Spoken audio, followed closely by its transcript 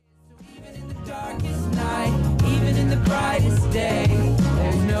day.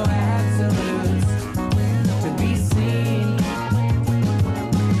 There's no absolutes to be seen.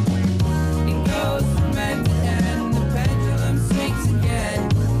 It goes from end to end, the pendulum swings again.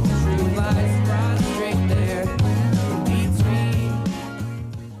 Truth lies prostrate there in between.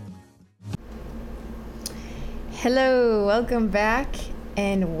 Hello, welcome back,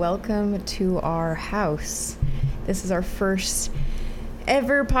 and welcome to our house. This is our first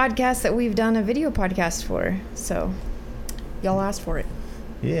ever podcast that we've done a video podcast for, so y'all asked for it.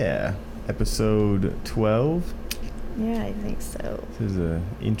 Yeah, episode 12. Yeah, I think so. This is an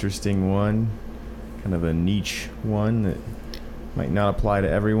interesting one, kind of a niche one that might not apply to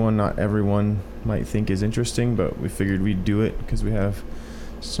everyone. Not everyone might think is interesting, but we figured we'd do it because we have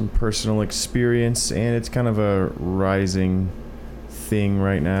some personal experience, and it's kind of a rising thing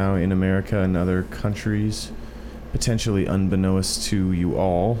right now in America and other countries, potentially unbeknownst to you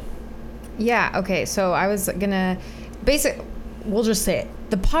all. Yeah, okay, so I was gonna we'll just say it.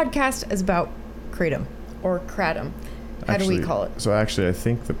 The podcast is about kratom or kratom. How do we call it? So actually, I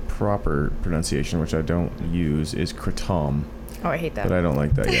think the proper pronunciation, which I don't use, is kratom. Oh, I hate that. But I don't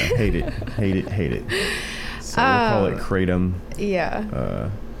like that. Yeah, hate it. So we'll call it kratom.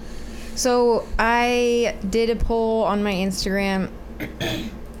 Yeah. So I did a poll on my Instagram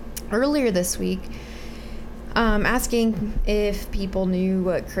earlier this week, asking if people knew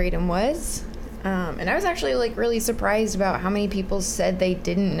what kratom was. And I was actually really surprised about how many people said they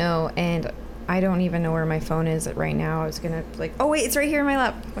didn't know, and I don't even know where my phone is right now. I was gonna oh wait, it's right here in my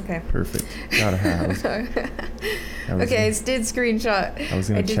lap. Okay. Perfect. Gotta have. Okay, I did screenshot. I was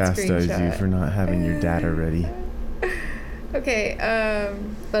gonna chastise you for not having your data ready. Okay,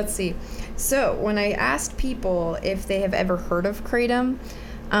 let's see. So when I asked people if they have ever heard of kratom,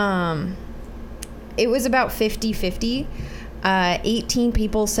 it was about 50-50. 18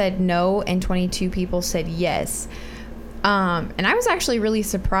 people said no, and 22 people said yes. And I was actually really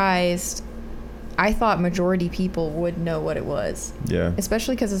surprised. I thought majority people would know what it was. Yeah.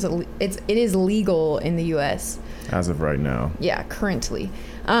 Especially because it is legal in the U.S. As of right now. Yeah, currently.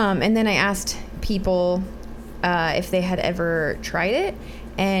 And then I asked people if they had ever tried it,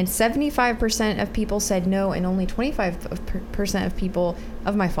 and 75% of people said no, and only 25% of people,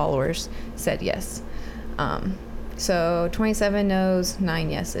 of my followers, said yes. So 27 no's,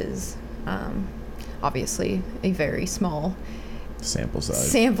 9 yeses. Obviously, a very small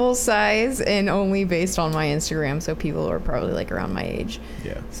sample size, and only based on my Instagram, so people are probably around my age.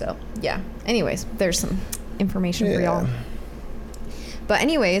 Yeah. So yeah. Anyways, there's some information for y'all. But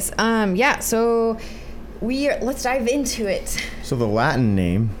anyways, yeah. So let's dive into it. So the Latin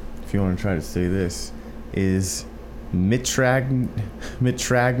name, if you want to try to say this, is mitragyna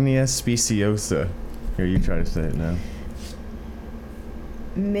speciosa. Here, you try to say it now.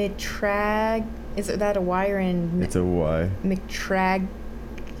 Is that a Y or an? It's a Y. Mitragyna.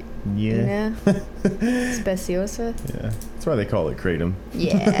 Yeah. Speciosa. Yeah, that's why they call it kratom.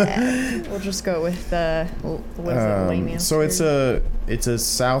 Yeah. We'll just go with the layman's So it's a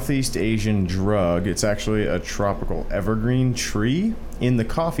Southeast Asian drug. It's actually a tropical evergreen tree in the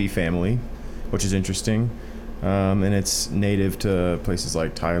coffee family, which is interesting. And it's native to places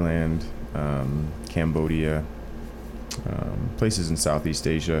like Thailand, Cambodia, places in Southeast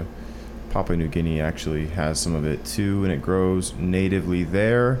Asia. Papua New Guinea actually has some of it too, and it grows natively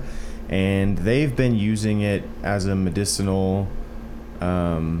there. And they've been using it as a medicinal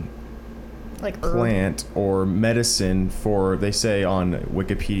plant or medicine for, they say on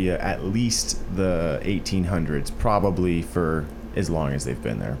Wikipedia, at least the 1800s, probably for as long as they've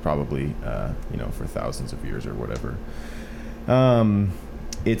been there, probably for thousands of years or whatever.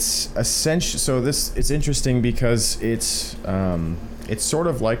 It's essential. So it's interesting because it's sort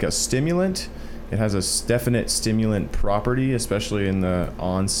of like a stimulant. It has a definite stimulant property, especially in the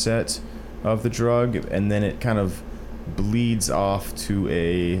onset of the drug, and then it kind of bleeds off to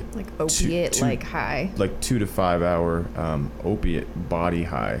a opiate high, 2 to 5 hour opiate body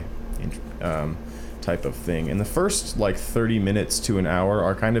high type of thing. And the first 30 minutes to an hour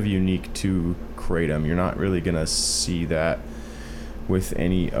are kind of unique to kratom. You're not really gonna see that with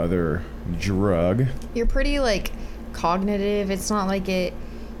any other drug. You're pretty cognitive. It's not like it,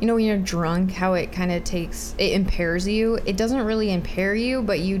 when you're drunk, how it kind of it impairs you. It doesn't really impair you,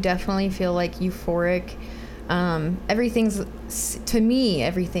 but you definitely feel euphoric. Everything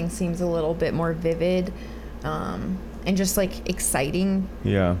seems a little bit more vivid, and just exciting.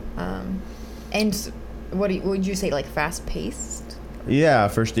 Yeah. And would you say fast paced? Yeah,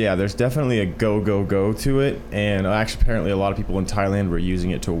 there's definitely a go to it, and actually apparently a lot of people in Thailand were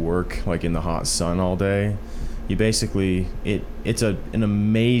using it to work in the hot sun all day. You basically it's an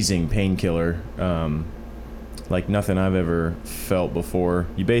amazing painkiller. like nothing I've ever felt before.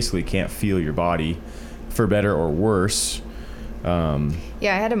 You basically can't feel your body, for better or worse. Yeah,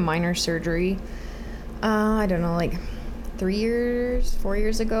 I had a minor surgery. I don't know, like 4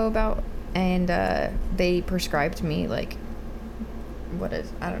 years ago about, and they prescribed me like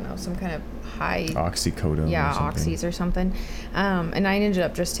I don't know, some kind of high Oxycodone. yeah, or something. oxys or something. And I ended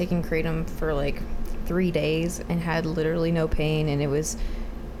up just taking Kratom for like 3 days and had literally no pain, and it was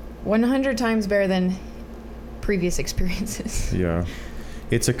 100 times better than previous experiences. Yeah.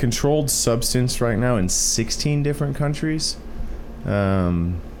 It's a controlled substance right now in 16 different countries,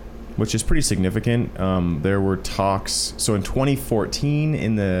 which is pretty significant. There were talks. So in 2014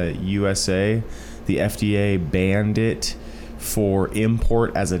 in the USA, the FDA banned it for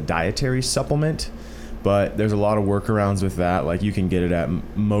import as a dietary supplement. But there's a lot of workarounds with that. Like you can get it at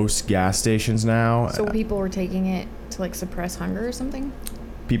most gas stations now. So people were taking it to like suppress hunger or something?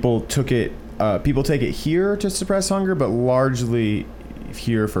 People take it here to suppress hunger, but largely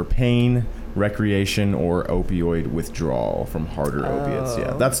here for pain, recreation, or opioid withdrawal from harder opiates.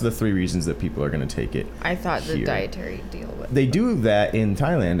 Yeah, that's the 3 reasons that people are going to take it. I thought the here. dietary deal with They do that in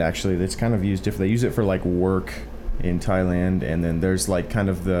Thailand, actually. That's kind of used different. They use it for like work in Thailand, and then there's like kind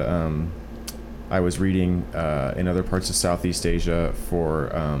of the I was reading in other parts of Southeast Asia for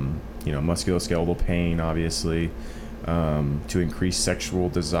musculoskeletal pain, obviously, to increase sexual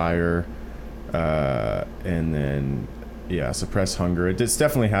desire, and then suppress hunger. It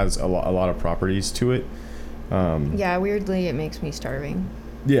definitely has a lot of properties to it. yeah, weirdly it makes me starving.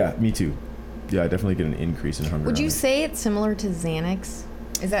 Yeah, me too. Yeah, I definitely get an increase in hunger. Would you say it's similar to Xanax?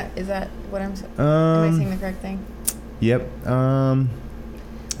 Is that what I'm saying? Am I saying the correct thing? Yep.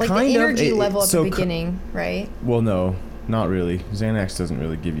 Like kind the of. energy level at the beginning, right? Well, no, not really. Xanax doesn't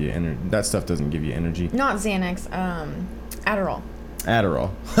really give you energy. That stuff doesn't give you energy. Not Xanax, Adderall.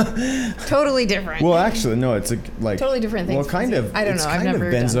 Totally different. Well, actually, no, it's like totally different things. Well, kind of. I don't know. I've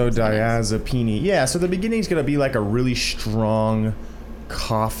never done benzodiazepine. Yeah, so the beginning's gonna be like a really strong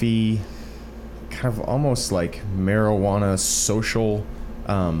coffee, kind of almost like marijuana social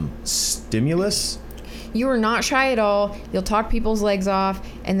stimulus. You are not shy at all. You'll talk people's legs off,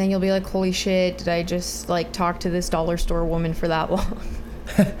 and then you'll be like, "Holy shit! Did I just like talk to this dollar store woman for that long?"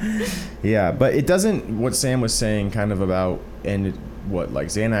 Yeah, but it doesn't. What Sam was saying, kind of about, and what like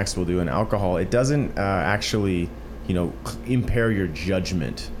Xanax will do in alcohol, it doesn't actually, impair your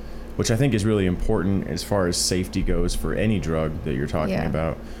judgment, which I think is really important as far as safety goes for any drug that you're talking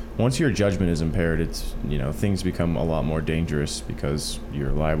about. Once your judgment is impaired, it's things become a lot more dangerous because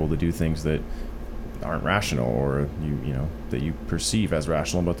you're liable to do things that aren't rational, or that you perceive as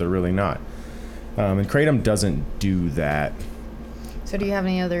rational, but they're really not. And Kratom doesn't do that. So do you have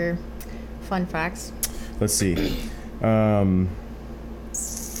any other fun facts? Let's see.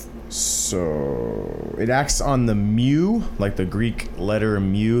 So it acts on the mu, like the Greek letter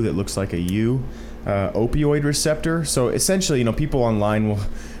mu that looks like a U, opioid receptor. So essentially, people online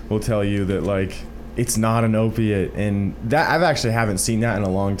will tell you that like it's not an opiate, and that I've actually haven't seen that in a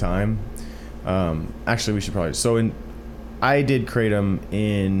long time. Actually, we should probably. I did Kratom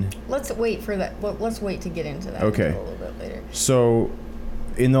in. Let's wait for that. Let's wait to get into that. Okay. A little bit later. So,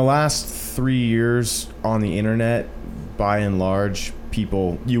 in the last 3 years on the internet, by and large,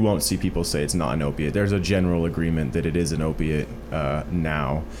 you won't see people say it's not an opiate. There's a general agreement that it is an opiate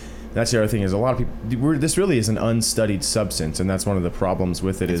now. That's the other thing, is a lot of people. This really is an unstudied substance, and that's one of the problems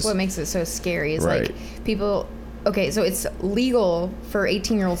with it. That's what makes it so scary. Is right. Like people. Okay, so it's legal for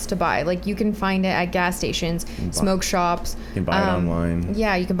 18-year-olds to buy. Like, you can find it at gas stations, smoke shops. You can buy it online.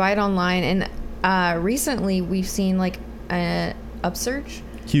 Yeah, you can buy it online. And recently, we've seen, like, an upsurge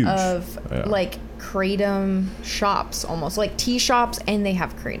Huge. of, like, Kratom shops, almost. Like, tea shops, and they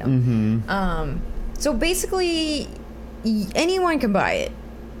have Kratom. Mm-hmm. So, basically, anyone can buy it.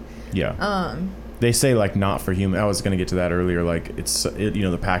 Yeah. They say like not for human. I was going to get to that earlier. Like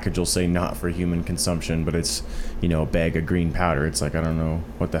the package will say not for human consumption, but it's, a bag of green powder. It's like, I don't know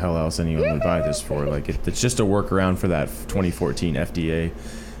what the hell else anyone would buy this for. Like it's just a workaround for that 2014 FDA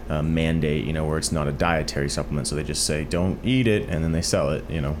mandate, where it's not a dietary supplement. So they just say don't eat it, and then they sell it.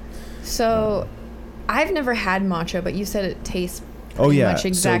 So I've never had matcha, but you said it tastes much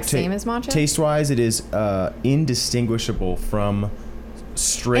exact same as matcha. Taste wise, it is indistinguishable from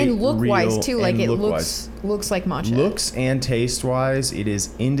straight, and look wise too, like it looks like matcha. Looks and taste wise, it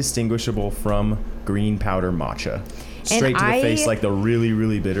is indistinguishable from green powder matcha. Straight to the face, like the really,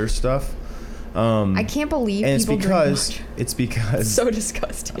 really bitter stuff. I can't believe people drink matcha. It's because it's so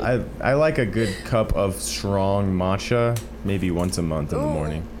disgusting. I like a good cup of strong matcha maybe once a month in the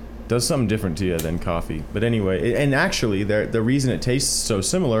morning. Does something different to you than coffee. But anyway, and actually the reason it tastes so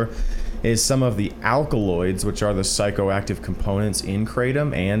similar is some of the alkaloids, which are the psychoactive components in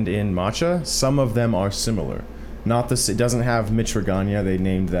kratom and in matcha. Some of them are similar. Not this. It doesn't have mitragyna. They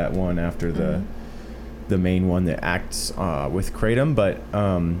named that one after the main one that acts with kratom, but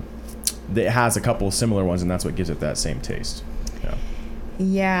it has a couple of similar ones, and that's what gives it that same taste. Yeah.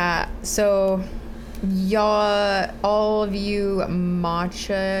 Yeah. So, y'all, all of you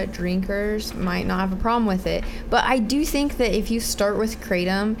matcha drinkers might not have a problem with it, but I do think that if you start with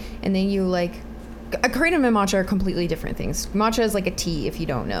kratom and then you like, a kratom and matcha are completely different things. Matcha is like a tea, if you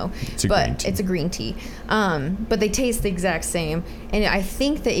don't know, It's a green tea. But they taste the exact same. And I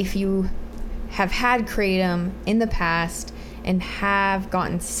think that if you have had kratom in the past and have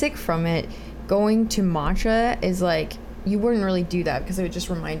gotten sick from it, going to matcha is like, you wouldn't really do that because it would just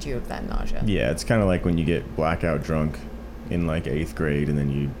remind you of that nausea. Yeah, it's kind of like when you get blackout drunk in like 8th grade and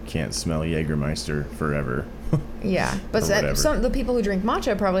then you can't smell Jägermeister forever. Yeah, but whatever. some the people who drink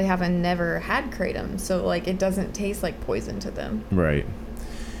matcha probably haven't never had kratom, so like it doesn't taste like poison to them. Right.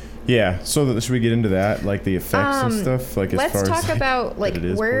 Yeah. So should we get into that, like the effects and stuff? Like, let's as far talk as, about like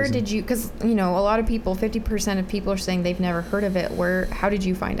where poison? did you? Because a lot of people, 50% of people are saying they've never heard of it. How did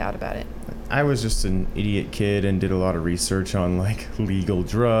you find out about it? I was just an idiot kid and did a lot of research on like legal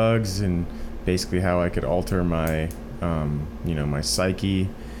drugs and basically how I could alter my, my psyche.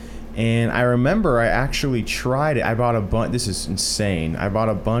 And I remember I actually tried it. I bought a bunch. This is insane. I bought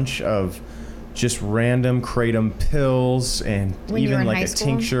a bunch of just random kratom pills and When you were even in like high a school?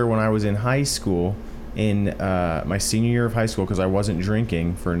 tincture when I was in high school, in my senior year of high school, because I wasn't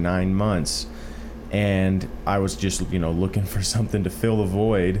drinking for 9 months. And I was just, looking for something to fill the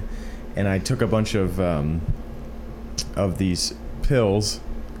void. And I took a bunch of these pills.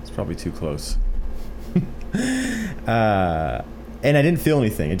 It's probably too close. And I didn't feel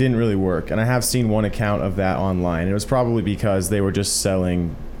anything. It didn't really work. And I have seen one account of that online. It was probably because they were just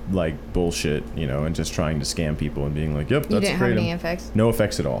selling like bullshit, and just trying to scam people and being like, "Yep, You that's didn't have kratom." any effects? No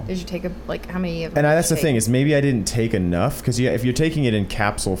effects at all. Did you take how many of them? And that's did the you thing take? is maybe I didn't take enough, because if you're taking it in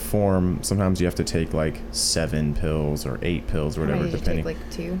capsule form, sometimes you have to take like 7 pills or 8 pills or How whatever, many did you depending. take,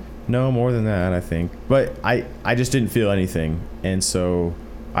 like 2? No, more than that, I think. But I just didn't feel anything, and so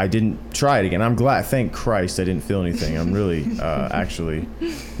I didn't try it again. I'm glad, thank Christ, I didn't feel anything. I'm really, actually,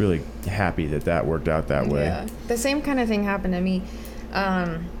 really happy that worked out that way. Yeah, the same kind of thing happened to me.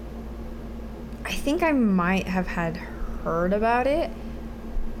 I think I might have heard about it,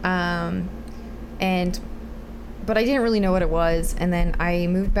 but I didn't really know what it was. And then I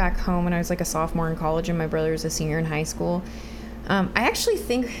moved back home when I was like a sophomore in college, and my brother was a senior in high school. I actually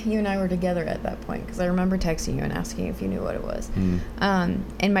think you and I were together at that point, because I remember texting you and asking if you knew what it was.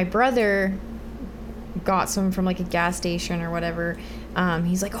 And my brother got some from like a gas station or whatever.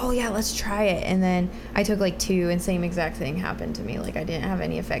 He's like, "Oh yeah, let's try it." And then I took like 2, and same exact thing happened to me. Like I didn't have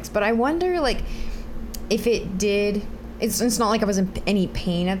any effects, but I wonder like if it did. It's not like I was in any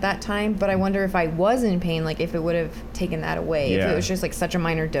pain at that time, but I wonder if I was in pain, like if it would have taken that away. Yeah. If it was just like such a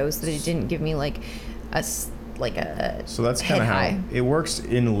minor dose that it didn't give me like a So that's kind of how high. it works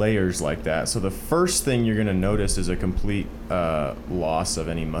in layers like that. So the first thing you're going to notice is a complete loss of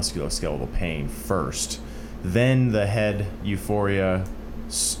any musculoskeletal pain first. Then the head euphoria,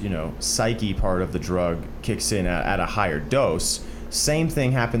 psyche part of the drug kicks in at a higher dose. Same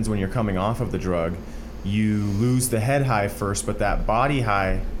thing happens when you're coming off of the drug. You lose the head high first, but that body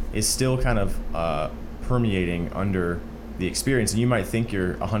high is still kind of permeating under the experience. And you might think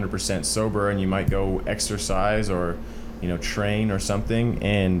you're 100% sober, and you might go exercise or, train or something,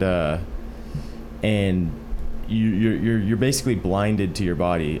 and you're basically blinded to your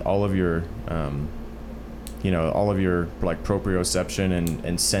body. All of your like proprioception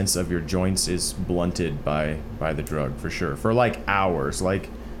and sense of your joints is blunted by the drug, for sure, for like hours, like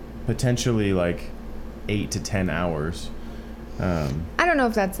potentially like 8 to 10 hours. I don't know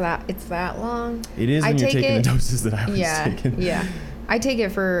if it's that long. It is when you're taking the doses that I was taking. Yeah. I take it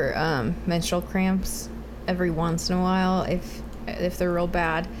for menstrual cramps every once in a while if they're real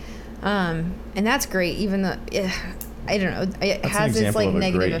bad. And that's great, even though I don't know, it That's has its like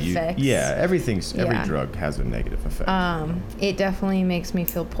negative effects. Every drug has a negative effect. It definitely makes me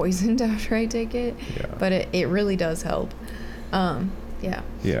feel poisoned after I take it. Yeah. But it really does help. Yeah.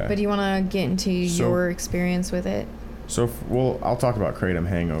 But do you want to get into your experience with it? So, I'll talk about kratom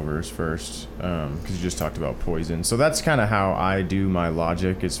hangovers first, because you just talked about poison. So that's kind of how I do my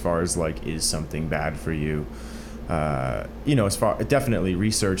logic as far as like, is something bad for you? As far definitely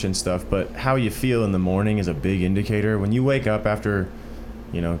research and stuff, but how you feel in the morning is a big indicator. When you wake up after,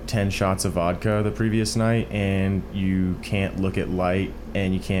 10 shots of vodka the previous night, and you can't look at light,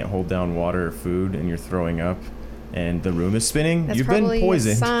 and you can't hold down water or food, and you're throwing up, and the room is spinning, That's you've been probably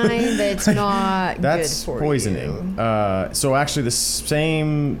poisoned. a sign that it's not That's good for poisoning. you. So actually, the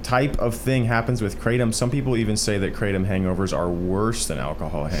same type of thing happens with kratom. Some people even say that kratom hangovers are worse than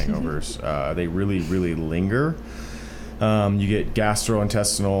alcohol hangovers. They really, really linger. You get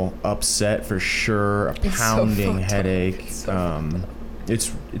gastrointestinal upset for sure, a It's so pounding fucked up. headache. It's so fucked up.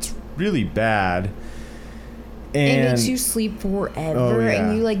 It's really bad. It makes you sleep forever, Oh, yeah.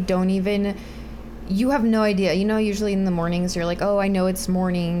 and you like don't even. You have no idea. You know, usually in the mornings you're like, oh, I know it's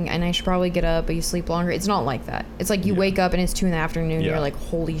morning and I should probably get up, but you sleep longer. It's not like that. It's like you Yeah. wake up and it's 2 PM. Yeah. You're like,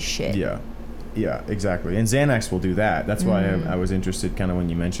 holy shit. Yeah, exactly. And Xanax will do that. That's why I was interested kind of when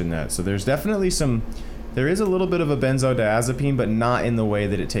you mentioned that. So there's definitely there is a little bit of a benzodiazepine, but not in the way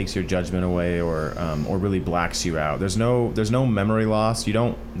that it takes your judgment away or really blacks you out. There's no memory loss.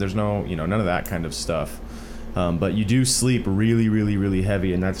 There's no, none of that kind of stuff. But you do sleep really, really, really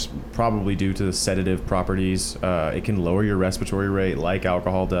heavy, and that's probably due to the sedative properties. It can lower your respiratory rate like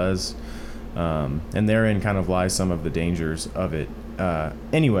alcohol does. And therein kind of lies some of the dangers of it.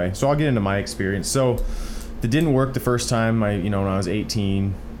 Anyway, so I'll get into my experience. So it didn't work the first time, when I was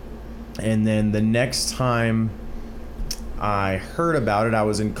 18. And then the next time I heard about it, I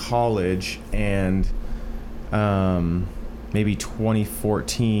was in college, and maybe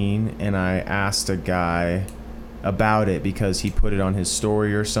 2014, and I asked a guy about it because he put it on his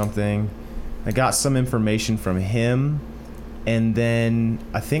story or something. I got some information from him, and then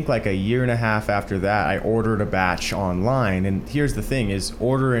I think like a year and a half after that, I ordered a batch online. And here's the thing is,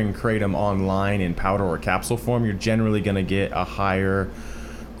 ordering kratom online in powder or capsule form, you're generally going to get a higher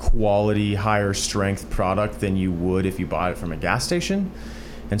quality, higher strength product than you would if you bought it from a gas station.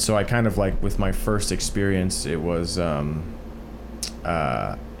 And so I kind of like, with my first experience, it was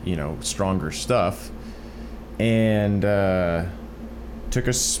stronger stuff, and took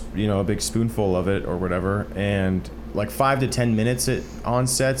a big spoonful of it or whatever, and like 5 to 10 minutes it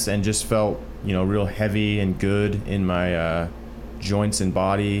onsets, and just felt real heavy and good in my joints and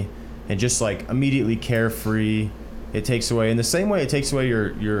body, and just like immediately carefree. It takes away, in the same way it takes away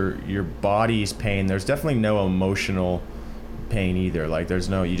your body's pain, there's definitely no emotional pain either. Like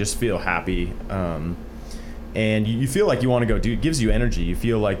you just feel happy, and you feel like you want to go do. It gives you energy. You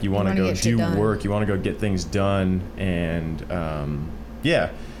feel like you want to go do work. You want to go get things done, and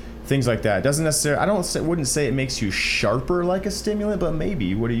things like that. It doesn't necessarily. Wouldn't say it makes you sharper like a stimulant, but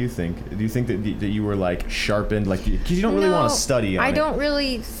maybe. What do you think? Do you think that you were like sharpened, like because you don't really want to study on it? I don't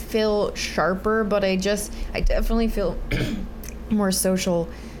really feel sharper, but I definitely feel more social.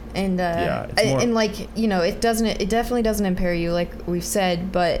 And and like it definitely doesn't impair you, like we've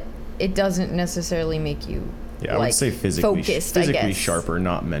said, but it doesn't necessarily make you I would say physically focused, I guess. sharper,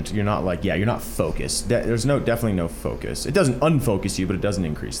 not mental. You're not like you're not focused. There's definitely no focus. It doesn't unfocus you, but it doesn't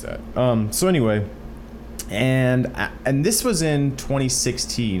increase that. So anyway, and this was in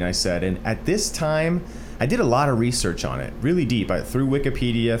 2016, I said, and at this time I did a lot of research on it, really deep. Through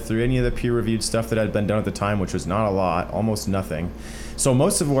Wikipedia, through any of the peer-reviewed stuff that had been done at the time, which was not a lot, almost nothing. So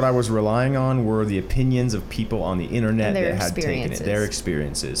most of what I was relying on were the opinions of people on the internet that had taken it, their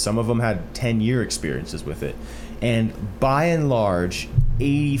experiences. Some of them had 10-year experiences with it. And by and large,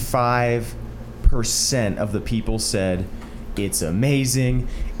 85% of the people said, it's amazing.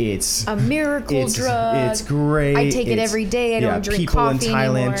 It's a miracle drug. It's great. I take it every day. I don't drink coffee People in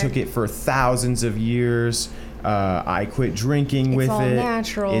Thailand anymore. took it for thousands of years. I quit drinking with it. It's all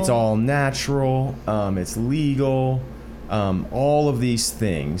natural. It's all natural. It's legal. All of these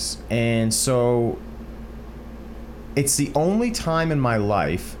things. And so it's the only time in my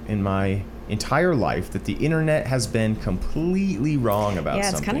life, in my entire life, that the internet has been completely wrong about something.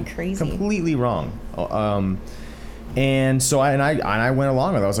 Yeah, it's kind of crazy. Completely wrong. And so I went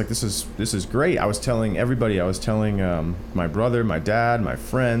along with it. I was like, this is great. I was telling everybody. I was telling my brother, my dad, my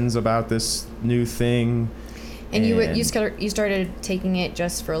friends about this new thing. And you started taking it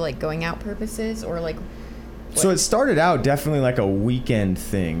just for like going out purposes, or like? So it started out definitely like a weekend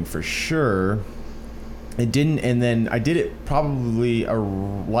thing for sure. It didn't, and then I did it probably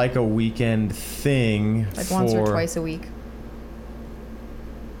like a weekend thing, like once or twice a week.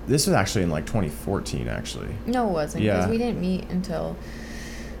 This was actually in like 2014, actually. No, it wasn't. Yeah. Because we didn't meet until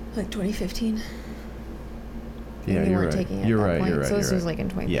like 2015. Yeah, you're right. You're right. So this was like in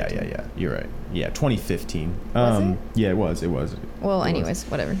 2015. Yeah. You're right. Yeah, 2015. Was it? Yeah, it was. Well, anyways,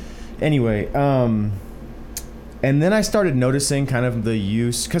 whatever. Anyway, and then I started noticing kind of the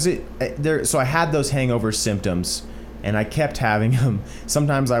use, because so I had those hangover symptoms And I kept having them.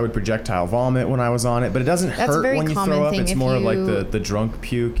 Sometimes I would projectile vomit when I was on it, but it doesn't hurt when you throw up. It's more of like the drunk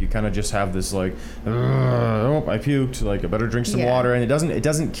puke. You kind of just have this like, oh, I puked. Like I better drink some water. And it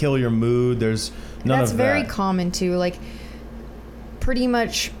doesn't kill your mood. There's none of that. That's very common too. Like pretty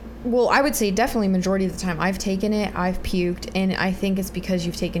much. Well, I would say definitely majority of the time I've taken it, I've puked, and I think it's because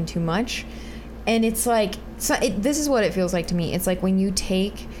you've taken too much. And it's like, this is what it feels like to me. It's like when you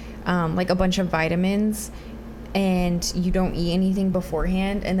take like a bunch of vitamins and you don't eat anything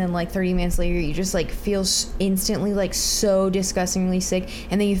beforehand, and then like 30 minutes later you just like feel instantly like so disgustingly sick,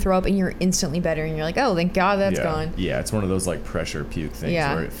 and then you throw up and you're instantly better and you're like, oh, thank God that's gone. Yeah, it's one of those like pressure puke things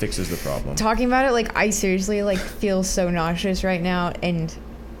where it fixes the problem. Talking about it, like I seriously like feel so nauseous right now, and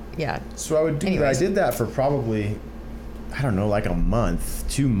so I would do that. I did that for probably, I don't know, like a month,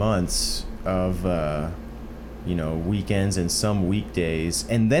 2 months of weekends and some weekdays,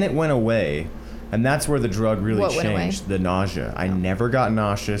 and then it went away. And that's where the drug really changed. The nausea. I never got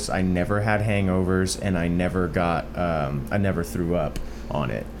nauseous. I never had hangovers, and I never threw up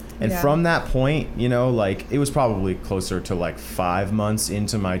on it. And from that point, like it was probably closer to like 5 months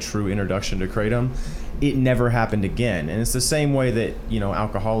into my true introduction to Kratom, it never happened again. And it's the same way that,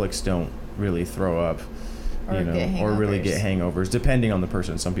 alcoholics don't really throw up, or really get hangovers, depending on the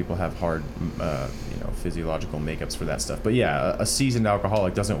person. Some people have hard, physiological makeups for that stuff. But yeah, a seasoned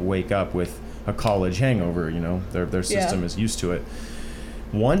alcoholic doesn't wake up with a college hangover, their system is used to it.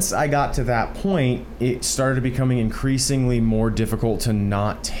 Once I got to that point, it started becoming increasingly more difficult to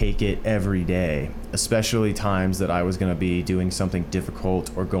not take it every day, especially times that I was going to be doing something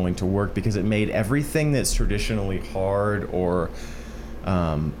difficult or going to work, because it made everything that's traditionally hard or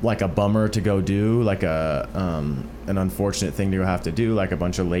like a bummer to go do, like an unfortunate thing to have to do, like a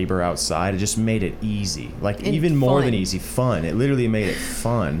bunch of labor outside. It just made it easy, like and even more than easy, fun. It literally made it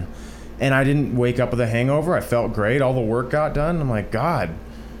fun. And I didn't wake up with a hangover. I felt great. All the work got done. I'm like, God,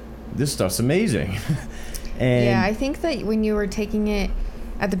 this stuff's amazing. And I think that when you were taking it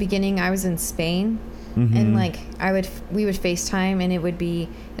at the beginning, I was in Spain, and like we would FaceTime, and it would be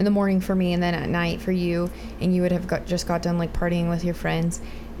in the morning for me, and then at night for you, and you would have just got done like partying with your friends,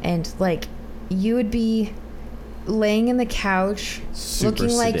 and like you would be laying in the couch, looking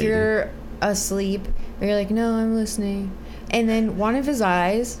sedated, like you're asleep, but you're like, no, I'm listening. And then one of his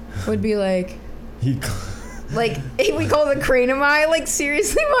eyes would be like, like we call it the Kratom eye. Like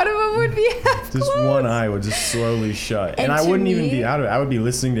seriously, one of them would be half just closed. One eye would just slowly shut, and I wouldn't even be out of it. I would be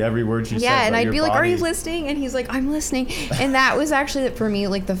listening to every word she said. Yeah, and I'd be like, "Are you listening?" And he's like, "I'm listening." And that was actually for me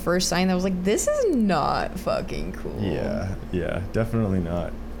like the first sign that was like, "This is not fucking cool." Yeah, definitely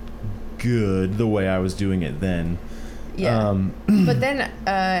not good the way I was doing it then. Yeah, but then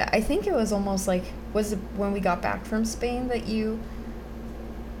I think it was almost like. Was it when we got back from Spain that you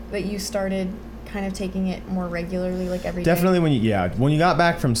started kind of taking it more regularly, like every day? Definitely when you got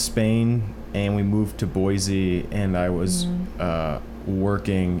back from Spain and we moved to Boise and I was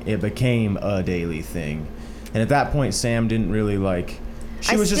working, it became a daily thing. And at that point, Sam didn't really like.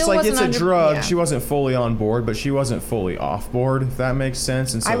 She was just like, it's a drug. Yeah. She wasn't fully on board, but she wasn't fully off board, if that makes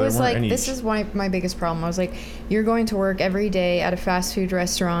sense. And so I was like, this is my biggest problem. I was like, you're going to work every day at a fast food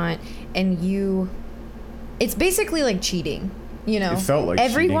restaurant, and it's basically like cheating. It felt like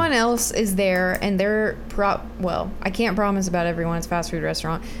everyone cheating. else is there, and they're I can't promise about everyone's fast food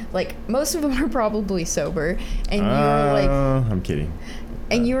restaurant. Like most of them are probably sober, and you're like, I'm kidding.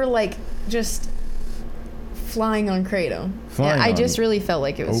 And you were like just flying on Kratom. I just really felt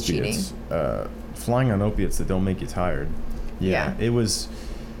like it was opiates. cheating. Flying on opiates that don't make you tired. Yeah. It was.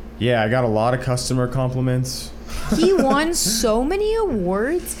 Yeah, I got a lot of customer compliments. He won so many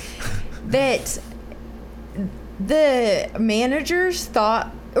awards that the managers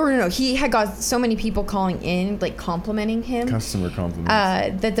thought, or no, he had got so many people calling in, like complimenting him. Customer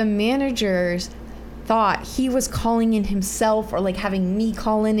compliments. That the managers thought he was calling in himself, or like having me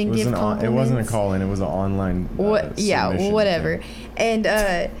call in and give compliments. It wasn't a call in, it was an online whatever thing.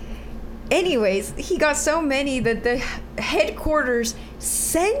 And anyways, he got so many that the headquarters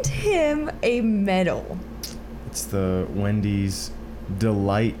sent him a medal. It's the Wendy's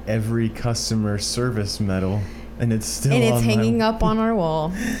Delight Every Customer Service medal, and it's still hanging up on our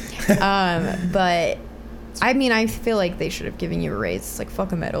wall. But I mean, I feel like they should have given you a raise. It's like,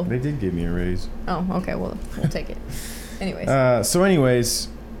 fuck a medal. They did give me a raise. Oh, okay. Well, we'll take it. Anyways. Anyways,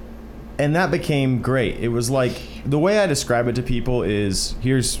 and that became great. It was like, the way I describe it to people is,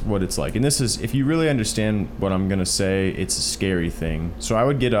 here's what it's like. And this is, if you really understand what I'm going to say, it's a scary thing. So I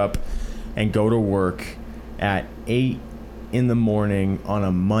would get up and go to work at 8 in the morning on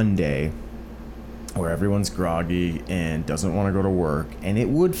a Monday, where everyone's groggy and doesn't want to go to work. And it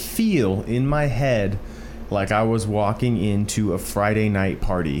would feel in my head like I was walking into a Friday night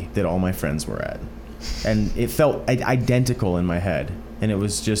party that all my friends were at. And it felt identical in my head. And it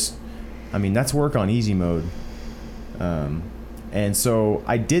was just, I mean, that's work on easy mode. And so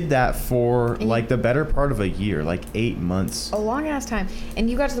I did that for like the better part of a year, like 8 months. A long ass time. And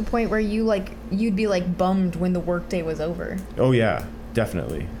you got to the point where you'd be like bummed when the workday was over. Oh yeah,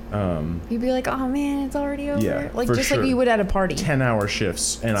 definitely. You'd be like, oh man, it's already over. Yeah, like for just sure. like you would at a party. 10-hour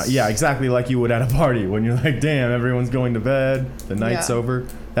shifts. And yeah, exactly like you would at a party when you're like, damn, everyone's going to bed, the night's over.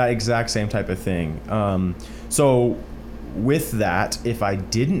 That exact same type of thing. So with that, if I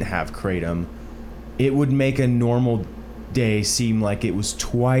didn't have Kratom, it would make a normal day seem like it was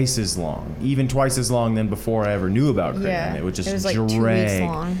twice as long, even twice as long than before I ever knew about Kratom. Yeah, it would just it was like drag. 2 weeks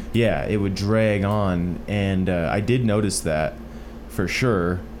long. Yeah, it would drag on, and I did notice that for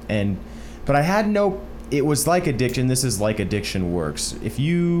sure. But I had it was like addiction. This is like addiction works. If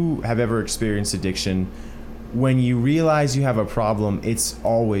you have ever experienced addiction, when you realize you have a problem, it's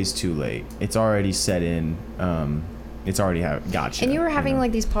always too late. It's already set in. It's already got you. And you were having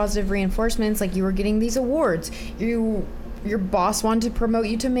like these positive reinforcements, like you were getting these awards. Your boss wanted to promote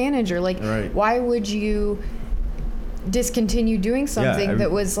you to manager. Like, right. Why would you discontinue doing something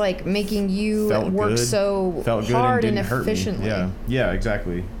that was like making you work so hard and efficiently? Yeah,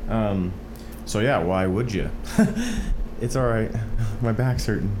 exactly. So yeah, why would you? It's all right. My back's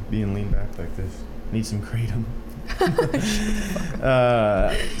hurting being leaned back like this. Need some Kratom.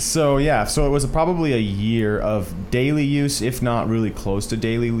 So it was probably a year of daily use, if not really close to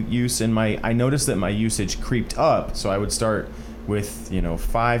daily use, and I noticed that my usage creeped up. So I would start with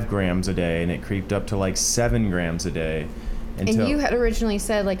 5 grams a day, and it creeped up to like 7 grams a day. And you had originally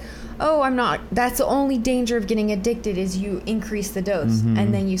said like, oh, I'm not, that's the only danger of getting addicted is you increase the dose. Mm-hmm.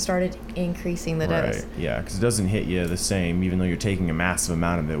 And then you started increasing the dose. Yeah, because it doesn't hit you the same, even though you're taking a massive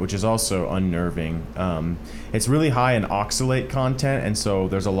amount of it, which is also unnerving. It's really high in oxalate content, and so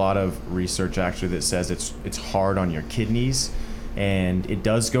there's a lot of research actually that says it's hard on your kidneys, and it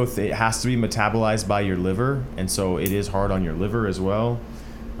does it has to be metabolized by your liver, and so it is hard on your liver as well.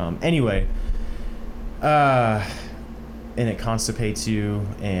 And it constipates you,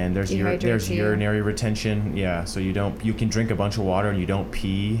 and there's urinary retention. Yeah, so you can drink a bunch of water and you don't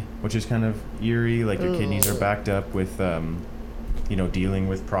pee, which is kind of eerie. Like your kidneys are backed up with, dealing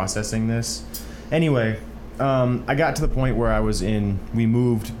with processing this. Anyway, I got to the point where we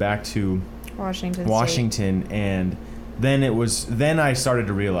moved back to Washington, and then I started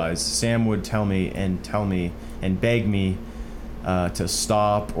to realize Sam would tell me and beg me to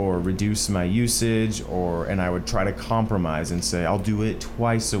stop or reduce my usage, and I would try to compromise and say, I'll do it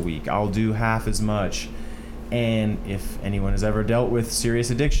twice a week, I'll do half as much. And if anyone has ever dealt with serious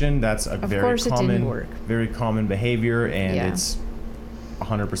addiction, that's a very common behavior, and it's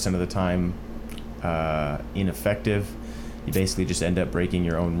 100% of the time ineffective. You basically just end up breaking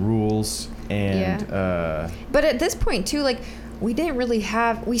your own rules. And but at this point too, like, we didn't really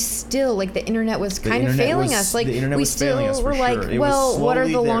we still, like, the internet was kind of failing us. Like, we still were like, well, what are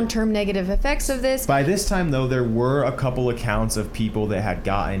the long-term negative effects of this? By this time, though, there were a couple accounts of people that had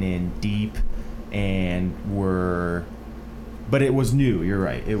gotten in deep and but it was new. You're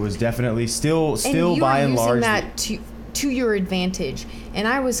right. It was definitely still by and large. And you were using that to your advantage. And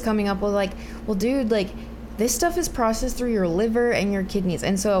I was coming up with like, well, dude, like, this stuff is processed through your liver and your kidneys.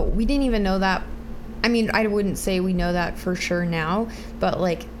 And so we didn't even know that. I mean, I wouldn't say we know that for sure now, but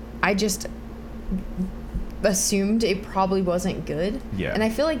like, I just assumed it probably wasn't good. Yeah. And I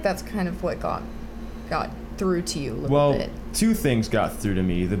feel like that's kind of what got through to you a little bit. Well, 2 things got through to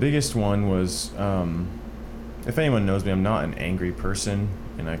me. The biggest one was, if anyone knows me, I'm not an angry person,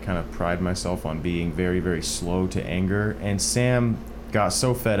 and I kind of pride myself on being very, very slow to anger. And Sam got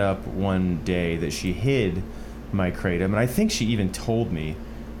so fed up one day that she hid my Kratom, and I think she even told me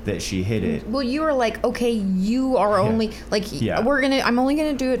that she hid it. Well, you were like, okay, you are only like, I'm only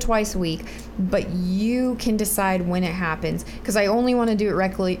gonna do it twice a week, but you can decide when it happens, because I only want to do it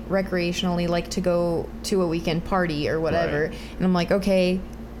recreationally, like to go to a weekend party or whatever. Right. And I'm like, okay,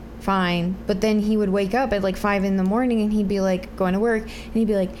 fine. But then he would wake up at like 5 a.m, and he'd be like going to work, and he'd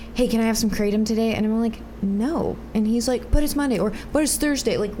be like, hey, can I have some Kratom today? And I'm like, no. And he's like, but it's Monday, or but it's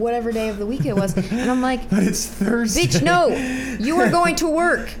Thursday, like whatever day of the week it was. And I'm like, but it's Thursday. Bitch, no, you are going to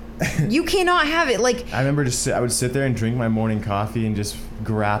work. You cannot have it. Like, I remember I would sit there and drink my morning coffee and just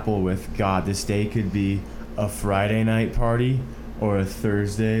grapple with, God, this day could be a Friday night party or a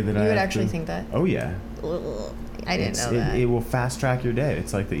Thursday that you would actually think that. Oh yeah. I didn't know that. It will fast track your day.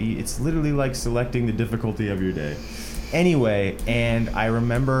 It's like it's literally like selecting the difficulty of your day. Anyway, and I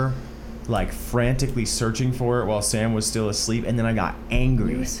remember like frantically searching for it while Sam was still asleep, and then I got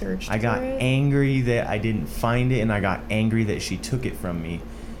angry. You searched I got for it? angry that I didn't find it, and I got angry that she took it from me,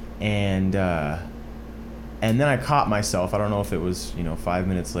 and then I caught myself. I don't know if it was 5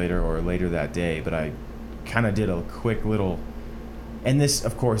 minutes later or later that day, but I kind of did a quick little. And this,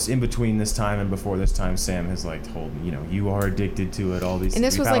 of course, in between this time and before this time, Sam has like told me, you are addicted to it. All these. And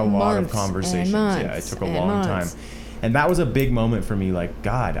this We've was had like a lot months of conversations. and months yeah, it took a and long months. time, and that was a big moment for me. Like,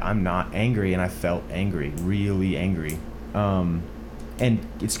 God, I'm not angry, and I felt angry, really angry. And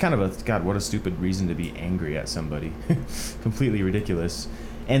it's kind of God, what a stupid reason to be angry at somebody, completely ridiculous.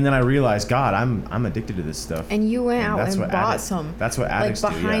 And then I realized, God, I'm addicted to this stuff. And you went out that's and what bought addict- some. That's what addicts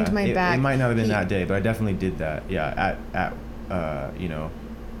like do. behind Yeah. my back. It might not have been He- that day, but I definitely did that. Yeah,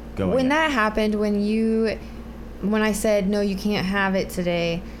 going. When at- that happened, when I said, no, you can't have it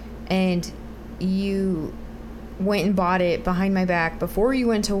today, and you went and bought it behind my back before you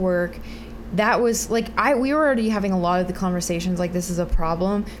went to work, that was like, we were already having a lot of the conversations like this is a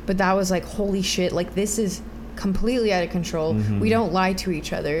problem, but that was like, holy shit, like this is completely out of control. We don't lie to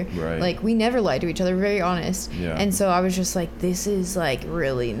each other. Right. Like we never lie to each other, very honest. Yeah. And so I was just like, this is like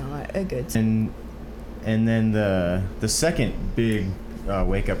really not a good And then the second big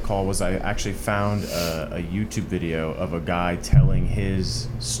wake up call was I actually found a YouTube video of a guy telling his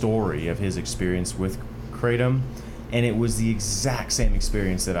story of his experience with Kratom, and it was the exact same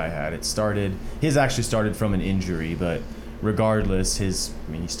experience that I had. His actually started from an injury, but regardless, he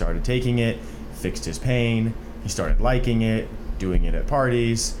started taking it, fixed his pain, he started liking it, doing it at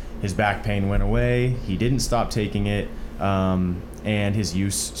parties, his back pain went away, he didn't stop taking it, and his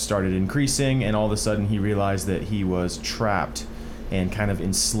use started increasing, and all of a sudden he realized that he was trapped and kind of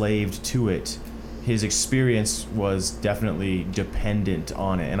enslaved to it. His experience was definitely dependent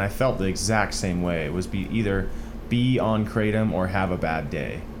on it, and I felt the exact same way. It was either be on Kratom or have a bad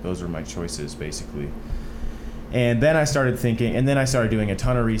day. Those were my choices, basically. And then I started thinking, and then I started doing a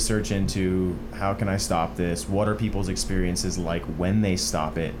ton of research into how can I stop this? What are people's experiences like when they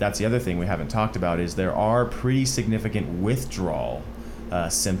stop it? That's the other thing we haven't talked about, is there are pretty significant withdrawal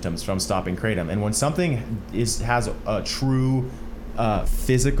symptoms from stopping Kratom. And when something has a true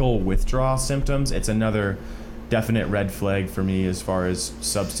physical withdrawal symptoms, it's another definite red flag for me as far as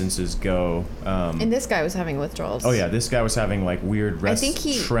substances go. And this guy was having withdrawals. Oh yeah, this guy was having like weird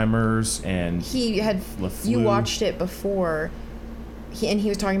tremors, and he had the flu. You watched it before, he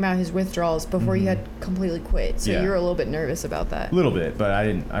was talking about his withdrawals before you had completely quit. So Yeah. you were a little bit nervous about that. A little bit, but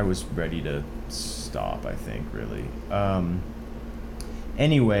I was ready to stop, I think, really.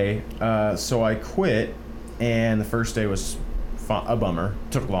 Anyway, so I quit, and the first day was a bummer.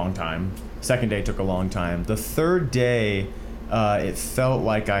 Took a long time. Second day took a long time. The third day, it felt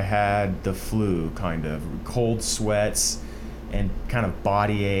like I had the flu, kind of. Cold sweats and kind of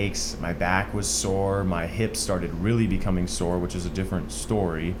body aches. My back was sore. My hips started really becoming sore, which is a different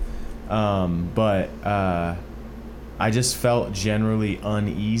story. But I just felt generally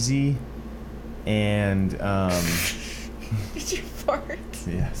uneasy. And Did you fart?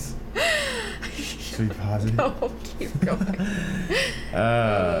 yes. Should we pause it? No, keep going. Oh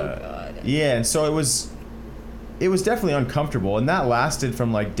God. Yeah, and so it was definitely uncomfortable, and that lasted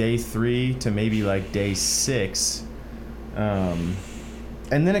from like day 3 to maybe like day 6, and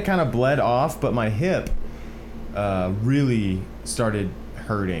then it kind of bled off. But my hip really started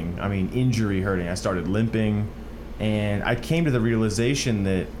hurting. I mean, injury hurting. I started limping, and I came to the realization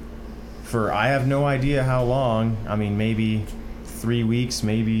that for I have no idea how long. I mean, maybe 3 weeks,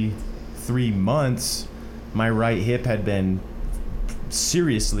 maybe 3 months, my right hip had been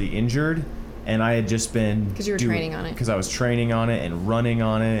seriously injured, and I had just been Because you were training on it. Because I was training on it and running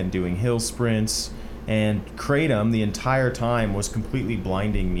on it and doing hill sprints, and Kratom the entire time was completely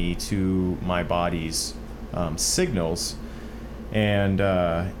blinding me to my body's signals, and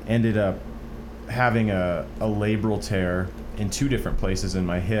ended up having a labral tear in 2 different places in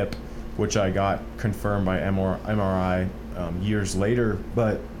my hip, which I got confirmed by MRI years later,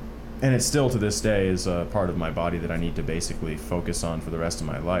 and it still to this day is a part of my body that I need to basically focus on for the rest of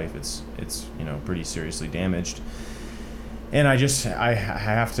my life. It's pretty seriously damaged, and I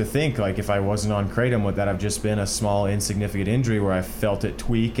have to think, like, if I wasn't on Kratom, would that have just been a small insignificant injury where I felt it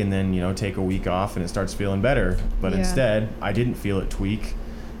tweak and then take a week off and it starts feeling better? But Yeah. instead I didn't feel it tweak,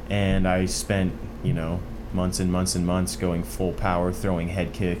 and I spent months and months and months going full power, throwing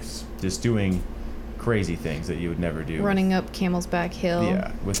head kicks, just doing crazy things that you would never do. Running up Camel's Back Hill.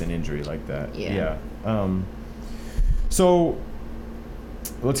 Yeah, with an injury like that. Yeah. So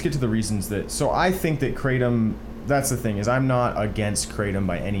let's get to the reasons that. So I think that Kratom. That's the thing, is I'm not against Kratom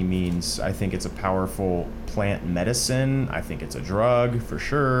by any means. I think it's a powerful plant medicine. I think it's a drug for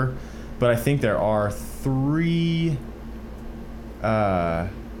sure. but I think there are three.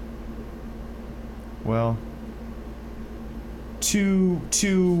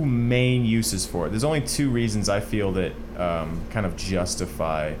 Two main uses for it. There's only two reasons I feel that kind of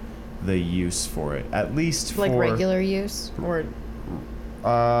justify the use for it, at least Like for regular use or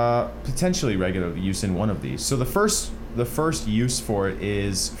potentially regular use in one of these. So the first use for it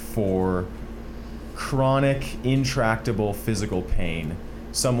is for chronic, intractable physical pain.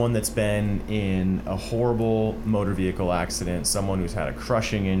 Someone that's been in a horrible motor vehicle accident, someone who's had a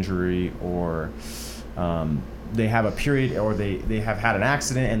crushing injury, or they have a period, or they have had an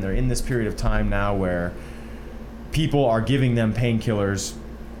accident and they're in this period of time now where people are giving them painkillers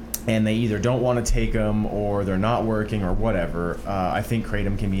and they either don't want to take them or they're not working or whatever. I think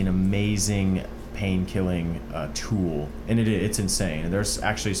Kratom can be an amazing pain-killing tool, and it's insane. And there's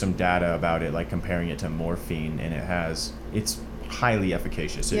actually some data about it, like comparing it to morphine, and it's highly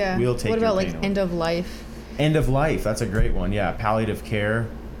efficacious. It will take. What about your like pain away. end of life? End of life, that's a great one. Yeah, palliative care.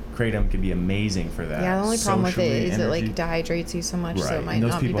 Kratom could be amazing for that. Yeah, the only problem with it Socially, is it energy. like dehydrates you so much, so Right, it might and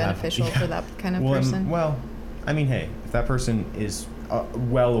those not be people have- beneficial yeah. for that kind of Well, person. well, I mean, hey, if that person is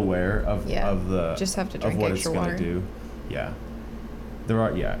well aware of the just have to of drink what extra it's going water. to do,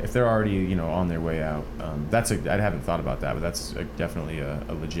 if they're already on their way out, I haven't thought about that, but that's definitely a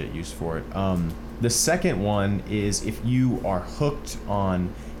legit use for it. The second one is if you are hooked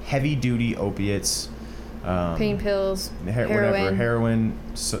on heavy duty opiates. Pain pills, Whatever, heroin,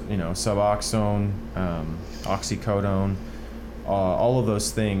 Suboxone, oxycodone, all of those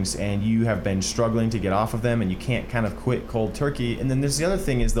things, and you have been struggling to get off of them and you can't kind of quit cold turkey. And then there's the other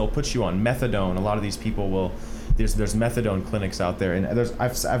thing is they'll put you on methadone. A lot of these people will, there's methadone clinics out there, and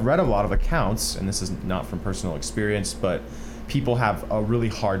I've read a lot of accounts, and this is not from personal experience, but people have a really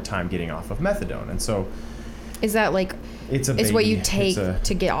hard time getting off of methadone. And so is that like it's what you take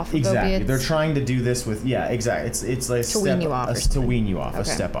to get off of exactly. opiates? They're trying to do this with exactly. It's like to wean you off, a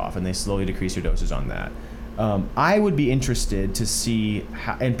step off, and they slowly decrease your doses on that. I would be interested to see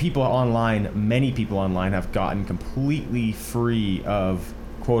how, and many people online have gotten completely free of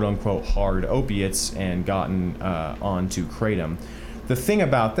quote unquote hard opiates and gotten onto Kratom. The thing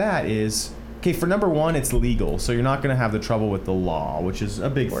about that is, okay, for number one, it's legal, so you're not going to have the trouble with the law, which is a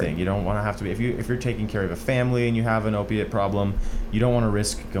big thing. You don't want to have to be, if you're taking care of a family and you have an opiate problem, you don't want to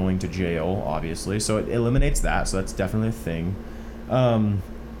risk going to jail, obviously. So it eliminates that. So that's definitely a thing.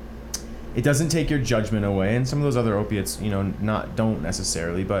 It doesn't take your judgment away, and some of those other opiates, don't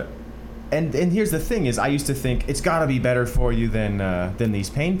necessarily. But and here's the thing: is I used to think it's got to be better for you than these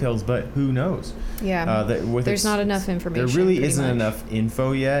pain pills, but who knows? Yeah, there's not enough information. There really isn't enough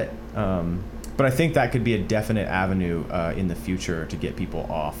info yet. But I think that could be a definite avenue in the future to get people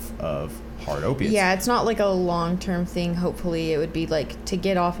off of hard opiates. Yeah, it's not like a long-term thing. Hopefully, it would be like to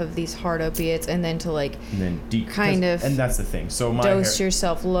get off of these hard opiates and then to like and that's the thing. So dose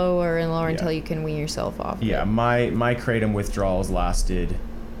yourself lower and lower until you can wean yourself off. Yeah, my Kratom withdrawals lasted,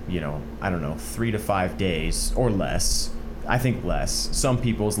 I don't know, 3 to 5 days or less. I think less. Some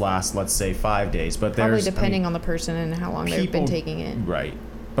people's last, let's say, 5 days, but probably depending on the person and how long they've been taking it. Right.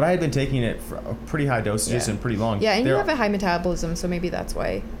 But I had been taking it for pretty high dosages and pretty long. Yeah, and you have a high metabolism, so maybe that's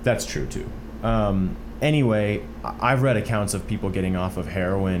why. That's true, too. Anyway, I've read accounts of people getting off of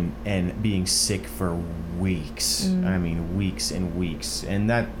heroin and being sick for weeks. I mean, weeks and weeks. And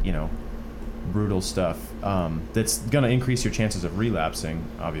that, brutal stuff. That's going to increase your chances of relapsing,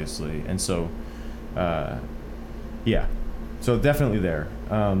 obviously. And so, so definitely there.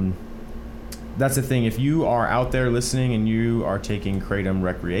 That's the thing. If you are out there listening and you are taking Kratom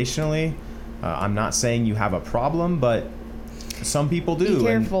recreationally, I'm not saying you have a problem, but some people do. Be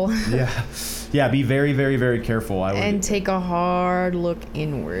careful. And, be very, very, very careful. And take a hard look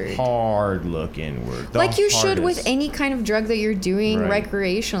inward. Like you should with any kind of drug that you're doing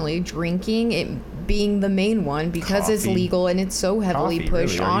recreationally. Drinking, it being the main one because it's legal and it's so heavily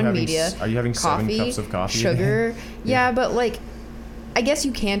pushed on media. Are you having 7 cups of coffee? Sugar. Yeah, but like, I guess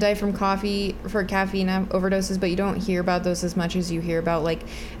you can die from coffee for caffeine overdoses, but you don't hear about those as much as you hear about like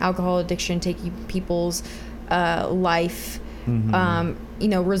alcohol addiction taking people's life,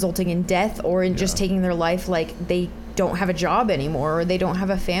 resulting in death or in just taking their life, like they don't have a job anymore or they don't have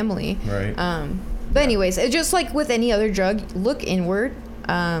a family. Right. But anyways, it's just like with any other drug, look inward.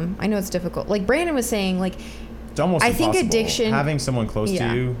 I know it's difficult. Like Brandon was saying, like, it's almost impossible. Think addiction. Having someone close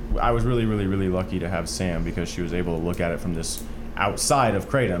to you, I was really, really, really lucky to have Sam because she was able to look at it from this outside of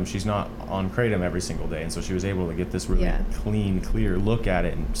Kratom. She's not on Kratom every single day, and so she was able to get this really clean, clear look at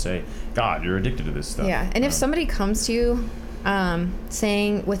it and say, God, you're addicted to this stuff. Yeah, and if somebody comes to you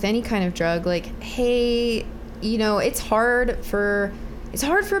saying with any kind of drug, like, hey, it's hard for it's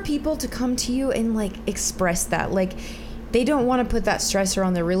hard for people to come to you and like express that. Like, they don't want to put that stressor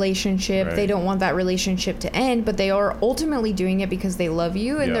on their relationship. Right. They don't want that relationship to end, but they are ultimately doing it because they love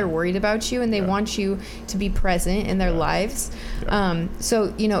you and they're worried about you and they want you to be present in their lives. Yeah.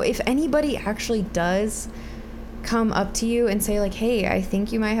 So, you know, if anybody actually does come up to you and say like, hey, I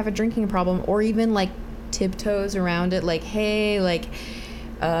think you might have a drinking problem, or even like tiptoes around it, like, hey, like,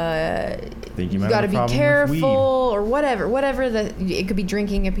 you got to be careful, or whatever it could be,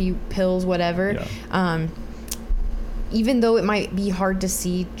 drinking, it could be pills, whatever. Yeah. Even though it might be hard to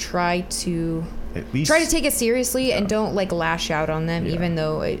see, try to take it seriously and don't like lash out on them, even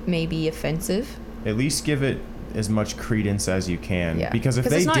though it may be offensive. At least give it as much credence as you can, because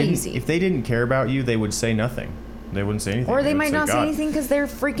if they didn't care about you, they would say nothing. They wouldn't say anything. Or they might not say anything because they're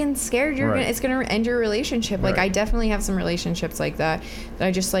freaking scared it's gonna end your relationship. Like, I definitely have some relationships like that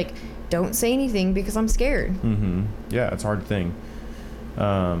I just like don't say anything because I'm scared. Mm-hmm. Yeah, it's a hard thing.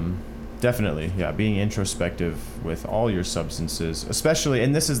 Definitely, yeah. Being introspective with all your substances, especially,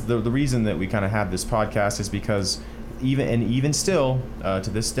 and this is the reason that we kind of have this podcast, is because even still to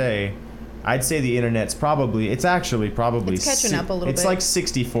this day, I'd say the internet's it's actually it's catching up a little bit. It's like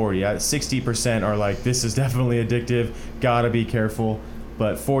 60-40. 60% are like, this is definitely addictive, gotta be careful.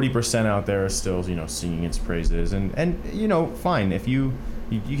 But 40% out there are still, you know, singing its praises. And you know, fine, if you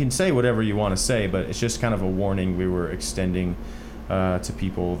can say whatever you want to say, but it's just kind of a warning we were extending to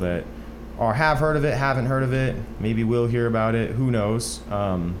people that have heard of it, haven't heard of it, maybe will hear about it, who knows.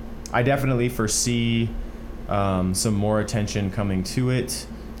 I definitely foresee some more attention coming to it.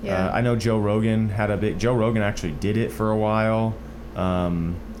 Yeah. I know Joe Rogan actually did it for a while.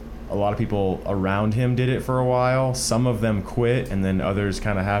 A lot of people around him did it for a while. Some of them quit, and then others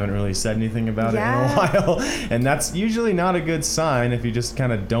kind of haven't really said anything about it in a while. And that's usually not a good sign if you just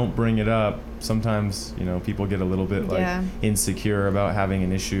kind of don't bring it up. Sometimes, you know, people get a little bit like insecure about having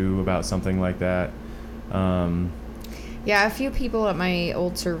an issue about something like that. A few people at my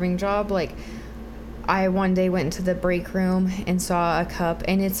old serving job, like, I one day went into the break room and saw a cup,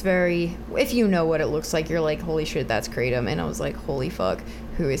 and it's if you know what it looks like, you're like, holy shit, that's Kratom. And I was like, holy fuck,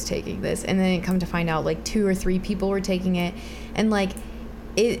 who is taking this? And then it come to find out like 2 or 3 people were taking it. And like,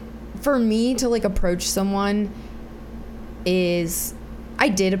 it, for me to like approach someone I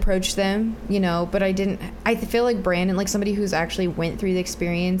did approach them, you know, but I feel like Brandon, like somebody who's actually went through the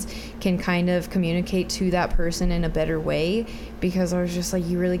experience, can kind of communicate to that person in a better way, because I was just like,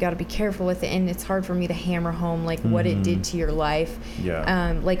 you really got to be careful with it. And it's hard for me to hammer home like what it did to your life.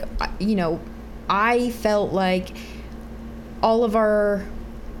 Yeah. Like, you know, I felt like it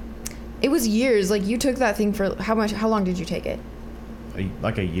was years. Like, you took that thing for how long did you take it?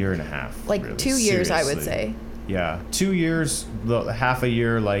 Like a year and a half. Like really. 2 years, seriously. I would say. Yeah, 2 years, half a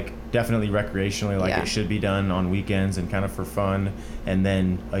year, like definitely recreationally, like it should be done on weekends and kind of for fun, and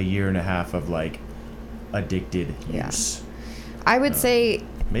then a year and a half of like addicted use. I would say,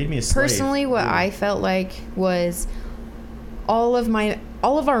 made me a slave. Personally, what I felt like was all of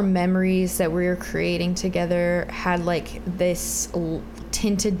our memories that we were creating together had like this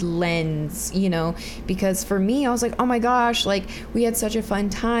tinted lens, you know, because for me, I was like, oh my gosh, like we had such a fun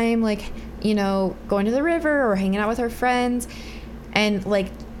time, like, you know, going to the river or hanging out with our friends, and like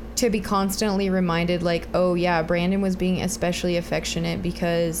to be constantly reminded like, oh yeah, Brandon was being especially affectionate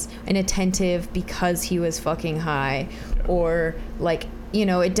and attentive because he was fucking high, or like, you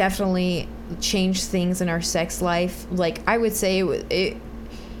know, it definitely changed things in our sex life. Like, I would say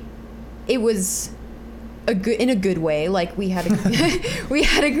it was in a good way. Like, we had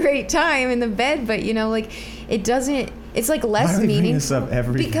a great time in the bed, but you know, like, it's like less meaningful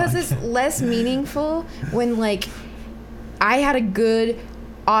because it's less meaningful when like I had a good,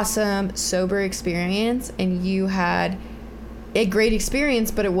 awesome, sober experience and you had a great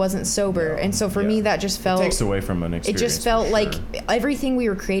experience, but it wasn't sober. And so for me, that just felt, it takes away from an experience. It just felt like everything we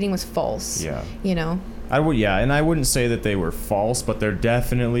were creating was false. Yeah. You know? And I wouldn't say that they were false, but they're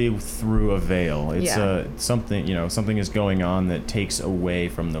definitely through a veil. It's something, you know, something is going on that takes away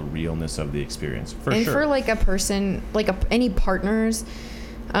from the realness of the experience. And for like a person, like any partners,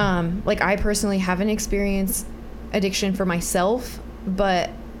 like I personally haven't experienced addiction for myself, but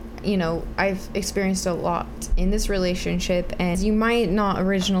you know, I've experienced a lot in this relationship, and you might not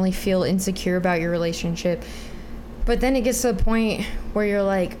originally feel insecure about your relationship, but then it gets to a point where you're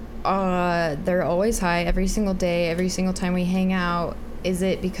like, they're always high every single day, every single time we hang out. Is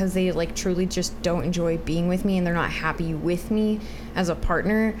it because they like truly just don't enjoy being with me and they're not happy with me as a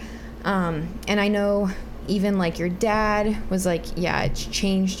partner? And I know even like your dad was like, yeah, it's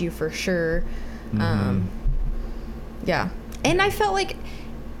changed you for sure. Yeah. And I felt like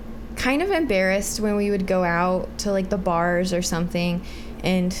kind of embarrassed when we would go out to like the bars or something,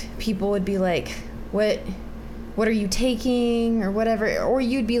 and people would be like, what are you taking or whatever, or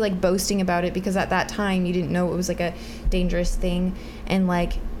you'd be like boasting about it because at that time you didn't know it was like a dangerous thing, and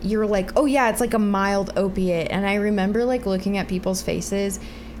like you're like, oh yeah, it's like a mild opiate. And I remember like looking at people's faces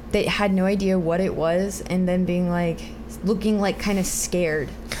that had no idea what it was, and then being like, looking like kind of scared.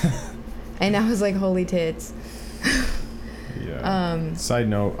 And I was like, holy tits. Yeah. Side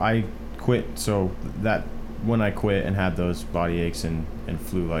note, I quit. So that when I quit and had those body aches and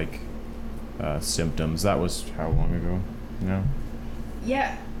flu-like symptoms, that was how long ago? No.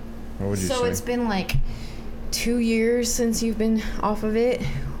 Yeah. What would you say? So it's been like 2 years since you've been off of it,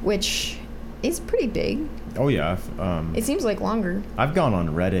 which is pretty big. Oh yeah. It seems like longer. I've gone on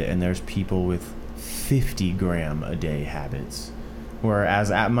Reddit and there's people with 50 gram a day habits. Whereas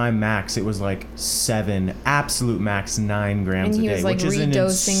at my max, it was like 7, absolute max 9 grams a day. And he was like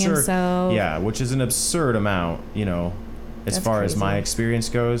redosing himself. Yeah, which is an absurd amount, you know, as That's far as crazy. my experience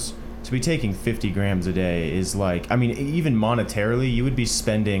goes. To be taking 50 grams a day is like, I mean, even monetarily, you would be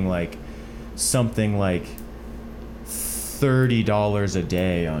spending like something like $30 a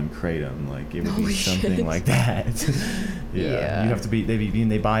day on Kratom. Like it would be Holy something shit. like that. Yeah. You have to be.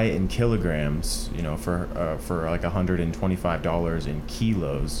 They buy it in kilograms. You know, for like $125 in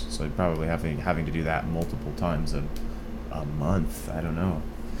kilos. So you're probably having to do that multiple times a month. I don't know.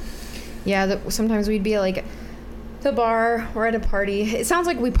 Yeah, sometimes we'd be at like the bar or at a party. It sounds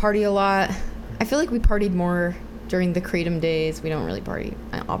like we party a lot. I feel like we partied more during the Kratom days. We don't really party.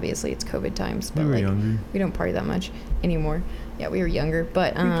 Obviously, it's COVID times, but We were like younger. we don't party that much anymore. Yeah, we were younger,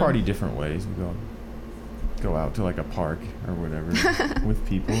 but We party different ways. We go out to like a park or whatever with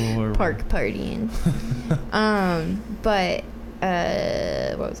people or park partying. But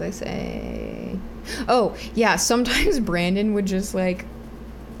what was I saying? Oh yeah, sometimes Brandon would just like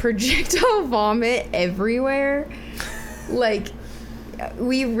projectile vomit everywhere. Like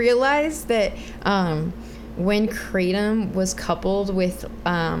we realized that when Kratom was coupled with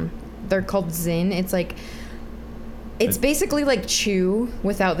they're called Zin, it's basically like chew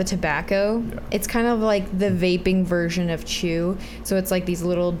without the tobacco. Yeah. It's kind of like the vaping version of chew. So it's like these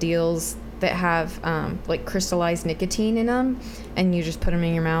little deals that have like crystallized nicotine in them, and you just put them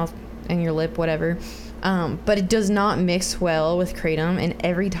in your mouth and your lip, whatever. But it does not mix well with Kratom, and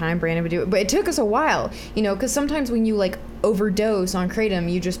every time Brandon would do it. But it took us a while, you know, because sometimes when you like overdose on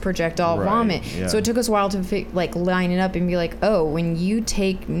Kratom, you just projectile Right, vomit. yeah. So it took us a while to like line it up and be like, oh, when you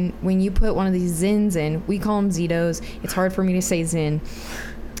put one of these Zins in, we call them Zetos. It's hard for me to say Zin.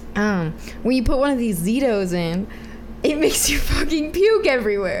 When you put one of these Zetos in, it makes you fucking puke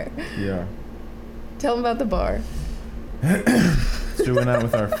everywhere. Yeah. Tell them about the bar. So we went out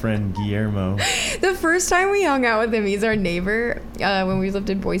with our friend Guillermo. The first time we hung out with him, he's our neighbor when we lived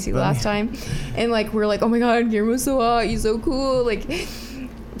in Boise last time. And like, we're like, oh my God, Guillermo's so hot. He's so cool. Like,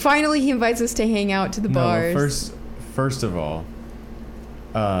 finally he invites us to hang out to the bars. First of all,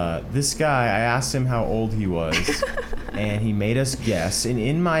 this guy, I asked him how old he was, and he made us guess. And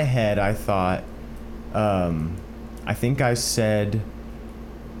in my head, I thought, I think I said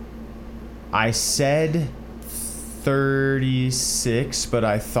 36, but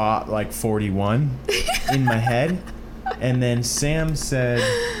I thought like 41 in my head. And then Sam said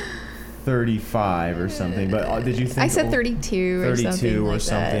 35 or something. But did you think I said 32 or something. 32 or like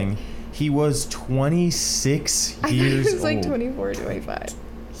something. That. He was 26 I years thought he was old. like 24, 25.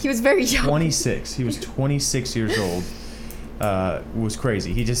 He was very young. 26. He was 26 years old. Was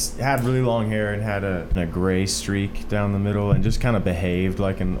crazy. He just had really long hair and had a gray streak down the middle and just kind of behaved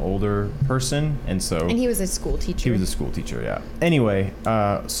like an older person. And so And he was a school teacher. he was a school teacher, yeah. Anyway,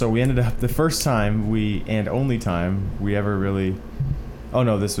 so we ended up the first time and only time we ever really. Oh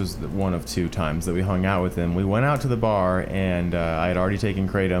no, this was one of 2 times that we hung out with him. We went out to the bar and I had already taken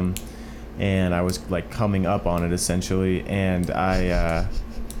Kratom, and I was like coming up on it essentially, and I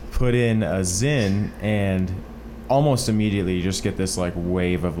put in a Zin, and almost immediately you just get this like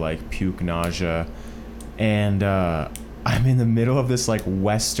wave of like puke nausea, and I'm in the middle of this like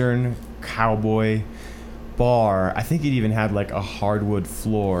Western cowboy bar. I think it even had like a hardwood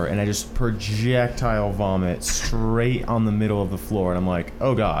floor, and I just projectile vomit straight on the middle of the floor, and I'm like,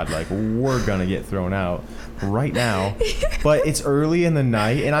 oh God, like we're gonna get thrown out right now. But it's early in the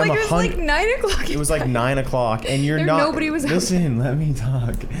night, and I'm like it was like 9 o'clock. It was like 9 o'clock, and you're not. Nobody was out. Listen, let me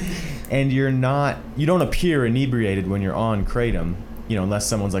talk. And you don't appear inebriated when you're on Kratom, you know, unless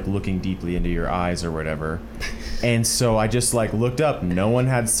someone's like looking deeply into your eyes or whatever. And so I just like looked up. No one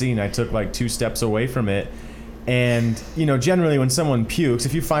had seen. I took like 2 steps away from it, And, you know, generally when someone pukes,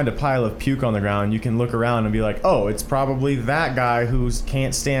 if you find a pile of puke on the ground, you can look around and be like, oh, it's probably that guy who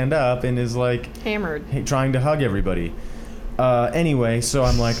can't stand up and is like hammered, trying to hug everybody. Anyway, so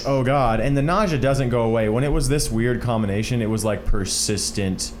I'm like, oh God. And the nausea doesn't go away. When it was this weird combination, it was like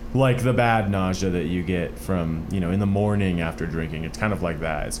persistent, like the bad nausea that you get from, you know, in the morning after drinking. It's kind of like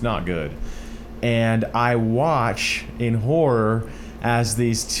that. It's not good. And I watch in horror as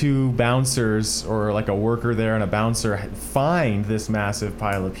these two bouncers, or like a worker there and a bouncer, find this massive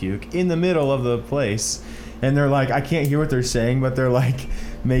pile of puke in the middle of the place. And they're like, I can't hear what they're saying, but they're like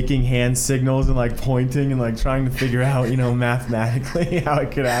making hand signals and like pointing and like trying to figure out, you know, mathematically how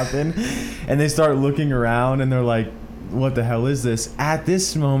it could happen. And they start looking around and they're like, what the hell is this? At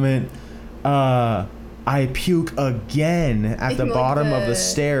this moment, I puke again at the bottom of the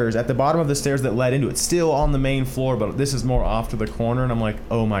stairs, at the bottom of the stairs that led into it, still on the main floor, but this is more off to the corner. And I'm like,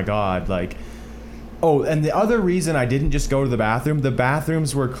 oh my God, like, oh, and the other reason I didn't just go to the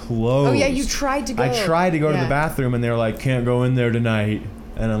bathrooms were closed. Oh yeah, you tried to go. I tried to go to the bathroom and they're like, can't go in there tonight.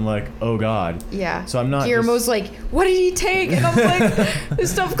 And I'm like, oh God. Yeah. So I'm not. Guillermo's like, what did he take? And I'm like,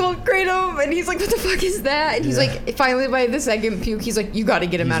 this stuff called Kratom. And he's like, what the fuck is that? And he's like, finally by the second puke, he's like, you got to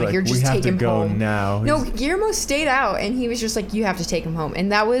get him out of here. Just take him home. Now. No, Guillermo stayed out and he was just like, you have to take him home.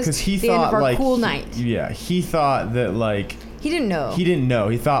 And that was the end of our cool night. Yeah, he thought that like. He didn't know.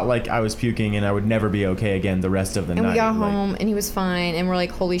 He thought like I was puking and I would never be okay again the rest of the night. And we got home and he was fine. And we're like,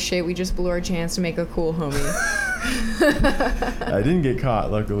 holy shit, we just blew our chance to make a cool homie. I didn't get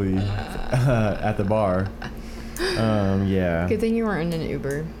caught, luckily, at the bar. Yeah. Good thing you weren't in an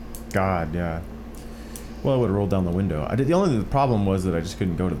Uber. God, yeah. Well, I would have rolled down the window. The only problem was that I just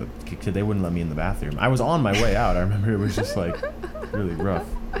couldn't go to they wouldn't let me in the bathroom. I was on my way out. I remember it was just like really rough.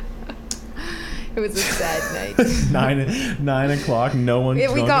 It was a sad night. 9 o'clock. No one.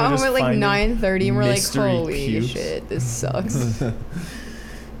 Yeah, we got home at like 9:30, and we're like, "Holy pukes. shit, this sucks."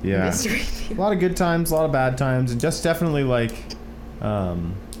 Yeah, a lot of good times, a lot of bad times, and just definitely like,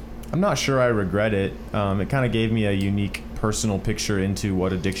 I'm not sure I regret it. It kind of gave me a unique personal picture into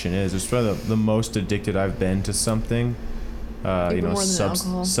what addiction is. It's probably the most addicted I've been to something. You know,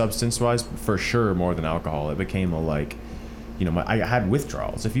 substance-wise, for sure, more than alcohol. It became a like. You know, I had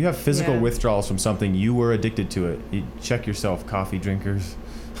withdrawals. If you have physical withdrawals from something, you were addicted to it. You check yourself, coffee drinkers.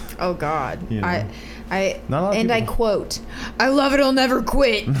 Oh God, you know? I quote, "I love it, I'll never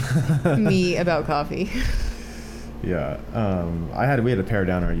quit." Me about coffee. Yeah, we had a pare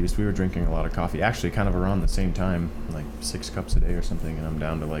down our use. We were drinking a lot of coffee, actually, kind of around the same time, like 6 cups a day or something, and I'm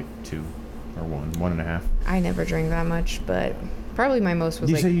down to like 2 or 1.5. I never drank that much, but. Probably my most was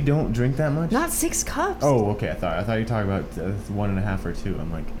you say you don't drink that much? Not 6 cups. Oh, okay. I thought you were talking about 1.5 or 2. I'm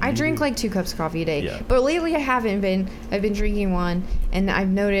like. I drink like 2 cups of coffee a day. Yeah. But lately I haven't been. I've been drinking 1, and I've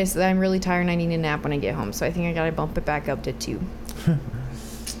noticed that I'm really tired and I need a nap when I get home. So I think I gotta bump it back up to 2.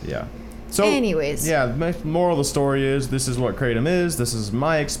 Yeah. So. Anyways. Yeah. The moral of the story is this is what Kratom is. This is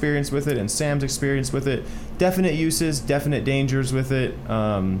my experience with it and Sam's experience with it. Definite uses, definite dangers with it.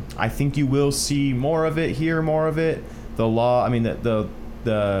 I think you will see more of it, hear more of it. The law, I mean,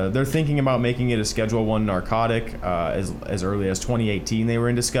 they're thinking about making it a Schedule 1 narcotic as early as 2018. They were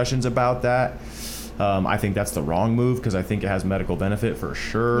in discussions about that. I think that's the wrong move because I think it has medical benefit for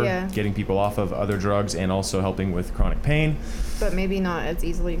sure. Yeah. Getting people off of other drugs and also helping with chronic pain. But maybe not as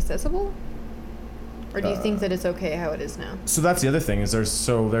easily accessible? Or do you think that it's okay how it is now? So that's the other thing is there's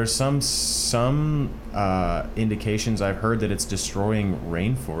some indications I've heard that it's destroying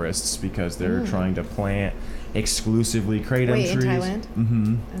rainforests because they're trying to plant exclusively kratom trees. In Thailand?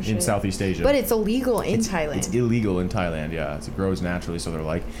 Mm-hmm. Oh, in Southeast Asia. But it's illegal in Thailand. It's illegal in Thailand, yeah. It grows naturally, so they're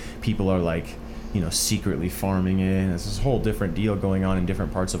like, people are like, you know, secretly farming it. And it's this whole different deal going on in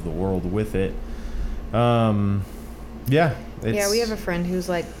different parts of the world with it. Yeah. We have a friend who's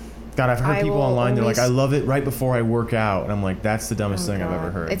like, God, I've heard people online, they're like, I love it right before I work out. And I'm like, that's the dumbest thing I've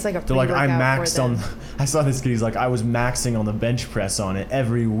ever heard. It's like a They're like, I maxed on, I saw this kid, he's like, I was maxing on the bench press on it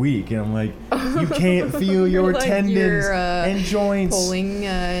every week. And I'm like, you can't feel your like tendons and joints. Pulling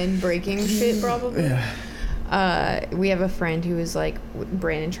and breaking shit, probably. We have a friend who was like,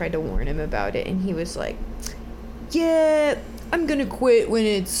 Brandon tried to warn him about it. And he was like, yeah, I'm going to quit when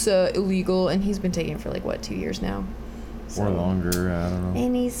it's illegal. And he's been taking it for like, 2 years now? Or longer, I don't know.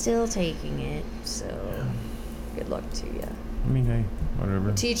 And he's still taking it, so good luck to you. I mean, hey,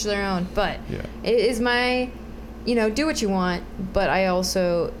 whatever. Teach their own, but it is my, do what you want, but I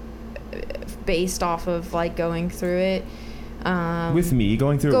also, based off of, like, going through it, With me,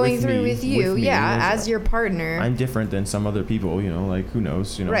 going through with you, as your partner. I'm different than some other people, like who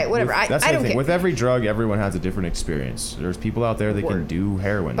knows, Right, whatever. That's I the don't thing. care. With every drug, everyone has a different experience. There's people out there that can do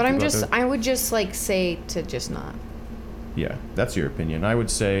heroin. But I would just like say to just not. Yeah, that's your opinion. I would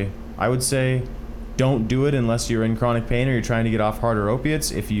say, don't do it unless you're in chronic pain or you're trying to get off harder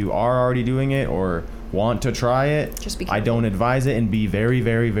opiates. If you are already doing it or want to try it, just be careful. I don't advise it, and be very,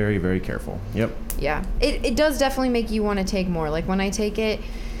 very, very, very careful. Yep. Yeah, it does definitely make you want to take more. Like when I take it,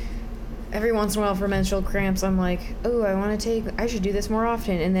 every once in a while for menstrual cramps, I'm like, oh, I should do this more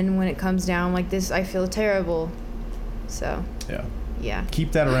often. And then when it comes down like this, I feel terrible. So. Yeah.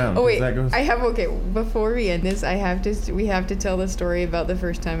 Keep that around. Oh wait, before we end this, we have to tell the story about the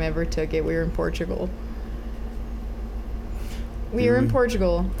first time I ever took it. We were in Portugal. We were in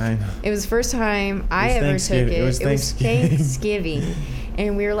Portugal. I know. It was the first time I ever took it. It was Thanksgiving.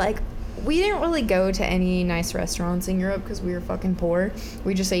 And we were like, we didn't really go to any nice restaurants in Europe because we were fucking poor.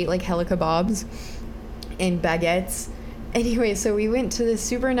 We just ate like hella kebabs and baguettes. Anyway, so we went to this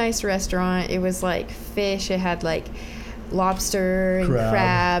super nice restaurant. It was like fish. It had like lobster and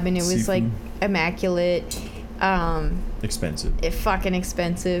crab, and it was like immaculate. Expensive. Fucking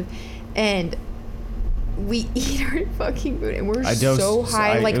expensive. And we eat our fucking food, and we're so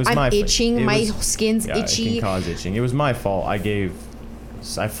high. I'm itching. My skin's itchy. It can cause itching. It was my fault.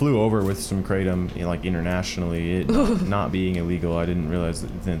 I flew over with some kratom, like internationally, it not being illegal. I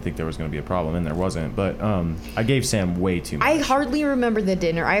didn't think there was going to be a problem, and there wasn't. But I gave Sam way too much. I hardly remember the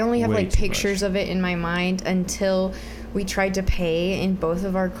dinner. I only have like pictures of it in my mind until we tried to pay, and both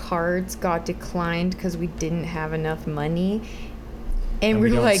of our cards got declined because we didn't have enough money. And we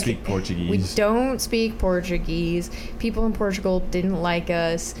don't speak Portuguese. We don't speak Portuguese. People in Portugal didn't like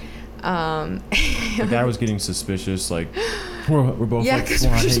us. The guy was getting suspicious. Like we're both because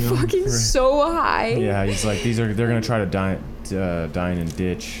we're just fucking so high. Yeah, he's like, they're gonna try to dine and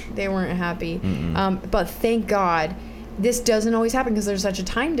ditch. They weren't happy. But thank God. This doesn't always happen because there's such a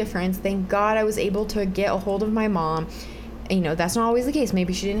time difference. Thank God I was able to get a hold of my mom. And, that's not always the case.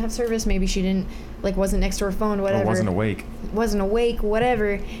 Maybe she didn't have service. Maybe she didn't, wasn't next to her phone, whatever. Or wasn't awake,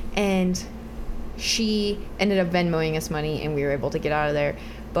 whatever. And she ended up Venmoing us money, and we were able to get out of there.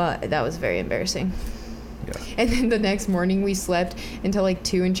 But that was very embarrassing. Yeah. And then the next morning we slept until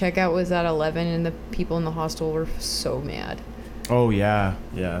 2 and checkout was at 11, and the people in the hostel were so mad. Oh, yeah.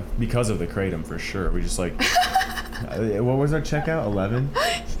 Yeah. Because of the kratom, for sure. We just what was our checkout? 11?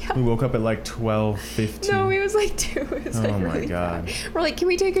 Yeah. We woke up at 12:15. No, it was 2. It was my really God. Bad. We're can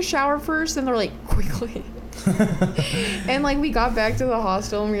we take a shower first? And they're quickly. And we got back to the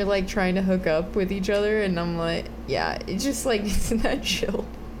hostel, and we were trying to hook up with each other, and I'm yeah, it's just isn't that chill?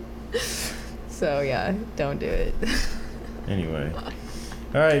 So yeah, don't do it. Anyway.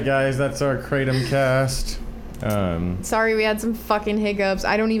 All right, guys, that's our Kratom Cast. Sorry we had some fucking hiccups.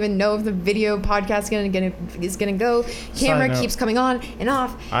 I don't even know if the video podcast is gonna go. Camera keeps coming on and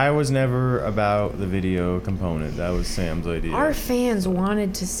off. I was never about the video component. That was Sam's idea. Our fans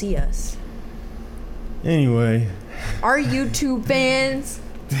wanted to see us. Anyway. Our YouTube fans.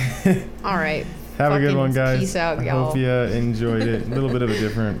 All right. Have a good one, guys. Peace out, y'all. I hope you enjoyed it. A little bit of a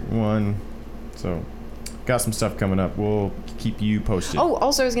different one. So, got some stuff coming up. We'll keep you posted. Oh,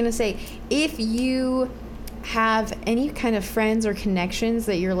 also I was gonna say, if you have any kind of friends or connections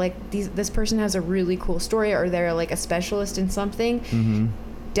that you're this person has a really cool story, or they're a specialist in something,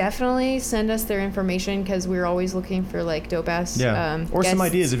 definitely send us their information, because we're always looking for dope ass or some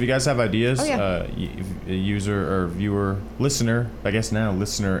ideas. If you guys have ideas, a user or viewer, listener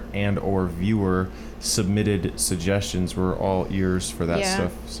and or viewer submitted suggestions, we're all ears for that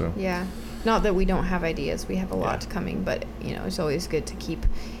stuff. So not that we don't have ideas, we have a lot coming, but it's always good to keep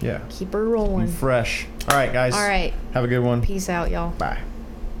her rolling fresh. All right, guys. All right, have a good one. Peace out, y'all. Bye.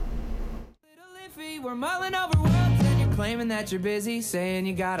 Little iffy, we're mulling over worlds, and you're claiming that you're busy, saying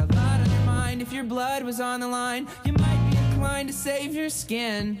you got a lot on your mind. If your blood was on the line, you might be inclined to save your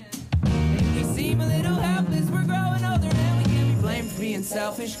skin. And you seem a little helpless, we're growing older, and we can't be blamed for being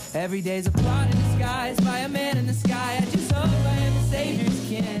selfish. Every day's a plot in disguise by a man in the sky. I just hope I am the savior's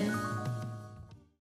kin.